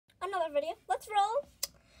another video. Let's roll.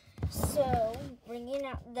 So, bringing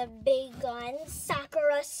out the big gun,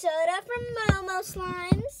 Sakura Soda from Momo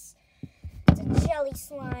Slimes. It's a jelly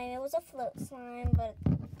slime. It was a float slime, but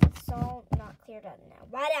it's all not cleared up now.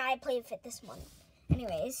 Why did I play fit this one?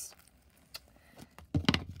 Anyways,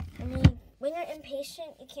 I mean, when you're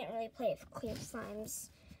impatient, you can't really play with clear slimes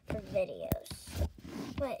for videos.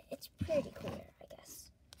 But it's pretty clear, I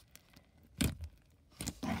guess.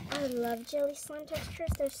 I love jelly slime textures.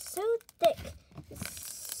 They're so thick.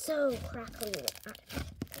 It's so crackly.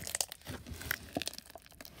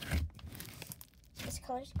 This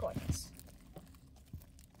color's gorgeous.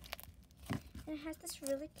 And it has this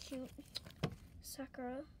really cute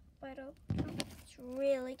Sakura bottle. It's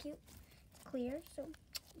really cute. It's clear, so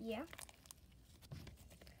yeah.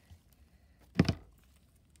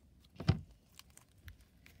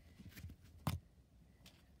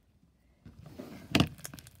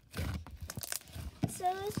 So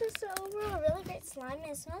this is overall a really great slime,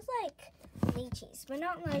 and it smells like lychees, but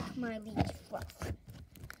not like my lychee fluff.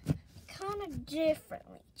 Kind of different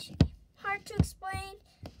lychee. Hard to explain,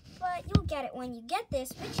 but you'll get it when you get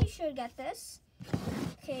this, which you should get this.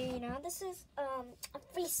 Okay, this is a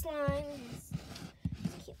free slime. It's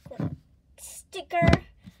a cute little sticker.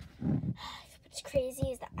 What's crazy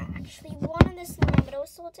is that I actually wanted this slime, but it was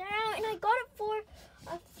sold out, and I got it for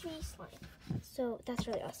a free slime. So that's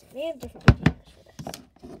really awesome. They have different containers for this.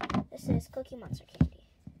 This is Cookie Monster candy.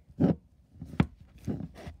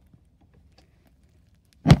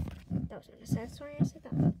 That was in a sense. Sorry I said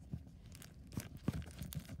that.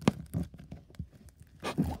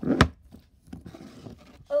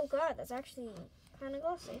 Oh god, that's actually kind of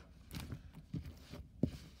glossy.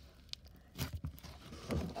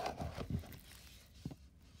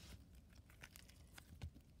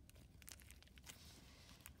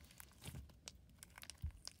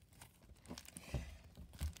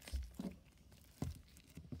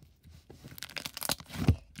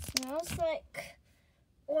 Smells like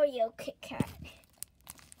Oreo Kit Kat.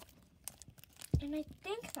 And I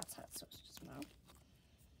think that's how it's supposed to smell.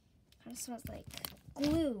 Kind of smells like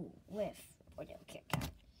glue with Oreo Kit Kat.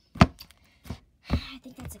 I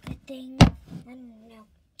think that's a good thing. I don't know.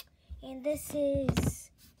 And this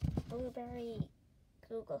is Blueberry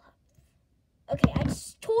Google Hop. Okay, I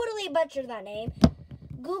just totally butchered that name.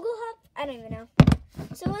 Google Hop? I don't even know.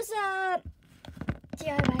 So it's a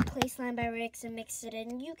DIY clay slime by Rix and Mix It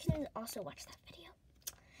In. You can also watch that video.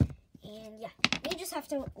 And yeah, you just have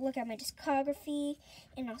to look at my discography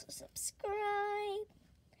and also subscribe.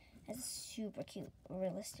 It's a super cute,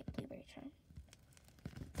 realistic blueberry charm.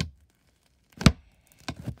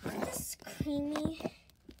 This creamy,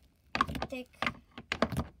 thick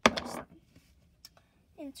slime.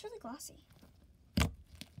 And it's really glossy.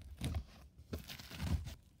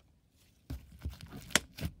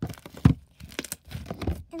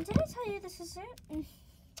 And did I tell you this is it?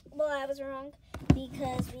 Well, I was wrong,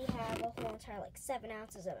 because we have a whole entire 7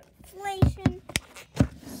 ounces of inflation.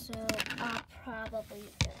 So I'll probably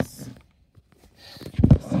just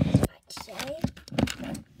satisfy today.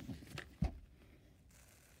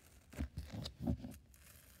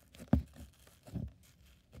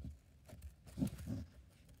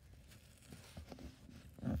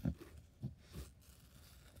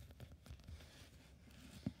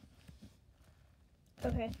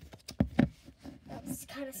 Okay. That was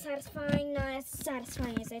kind of satisfying. Not as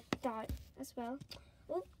satisfying as I thought as well.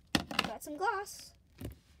 Oop, got some gloss.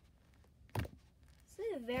 This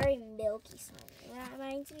is a very milky slime. It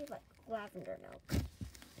reminds me of lavender milk.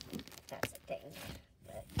 That's a thing.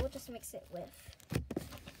 But we'll just mix it with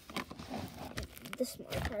the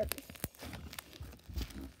smaller part.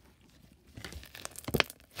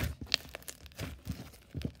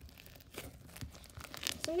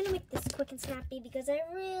 So I'm going to make this quick and snappy because I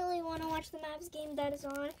really want to watch the Mavs game that is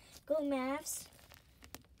on. Go Mavs.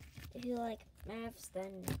 If you like Mavs,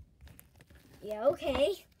 then yeah,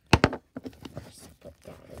 okay. Just put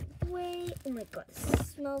that away. Oh my god,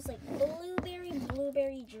 this smells like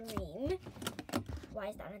blueberry dream. Why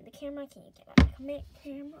is that in the camera? Can you get that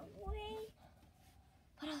camera away?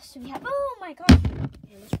 What else do we have? Oh my god,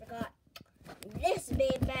 I almost forgot this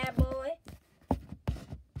big bad boy.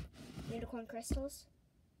 Unicorn crystals.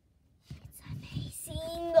 It's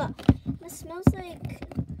amazing. This smells like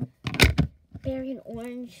berry and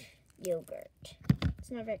orange yogurt.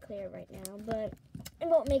 It's not very clear right now, but it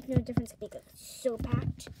won't make no difference because it's so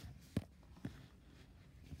packed.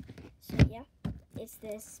 So yeah, it's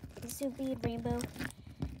this soupy rainbow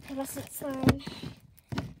pearlescent slime.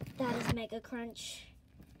 That is Mega Crunch.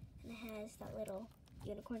 And it has that little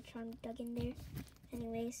unicorn charm dug in there.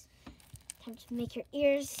 Anyways, time to make your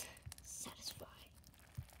ears satisfy.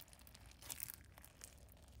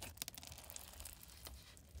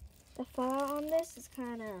 The fallout on this is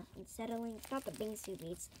kind of unsettling. It's not the bingsu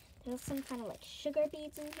beads. There's some kind of like sugar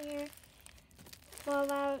beads in here.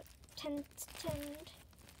 Fallout tend.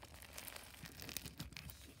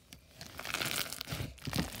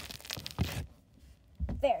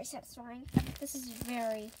 Very satisfying. This is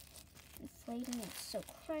very inflating. It's so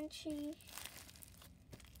crunchy.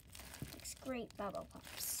 Makes great bubble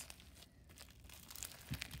pops.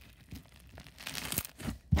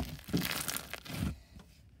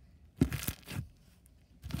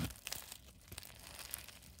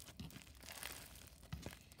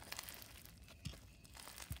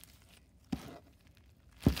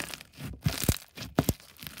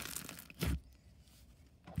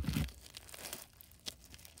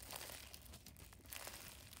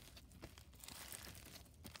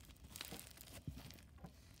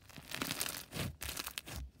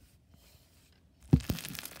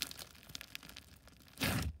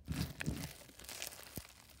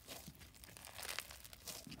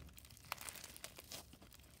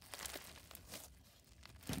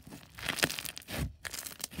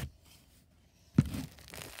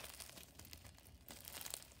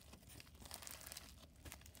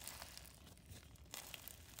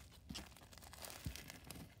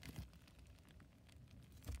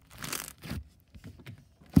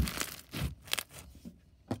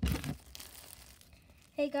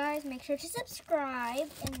 Hey guys, make sure to subscribe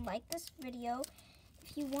and like this video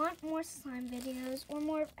if you want more slime videos or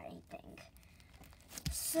more of anything.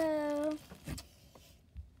 So,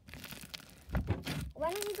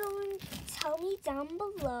 why don't you go and tell me down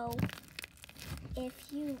below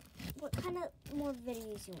what kind of more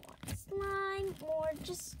videos you want. Slime or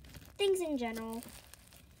just things in general.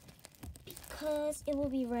 Because it will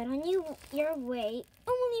be right on your way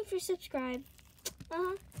only if you subscribe.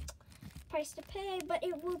 Price to pay, but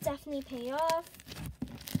it will definitely pay off.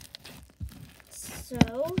 So,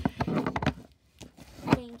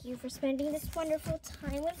 thank you for spending this wonderful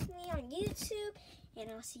time with me on YouTube,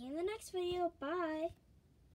 and I'll see you in the next video. Bye!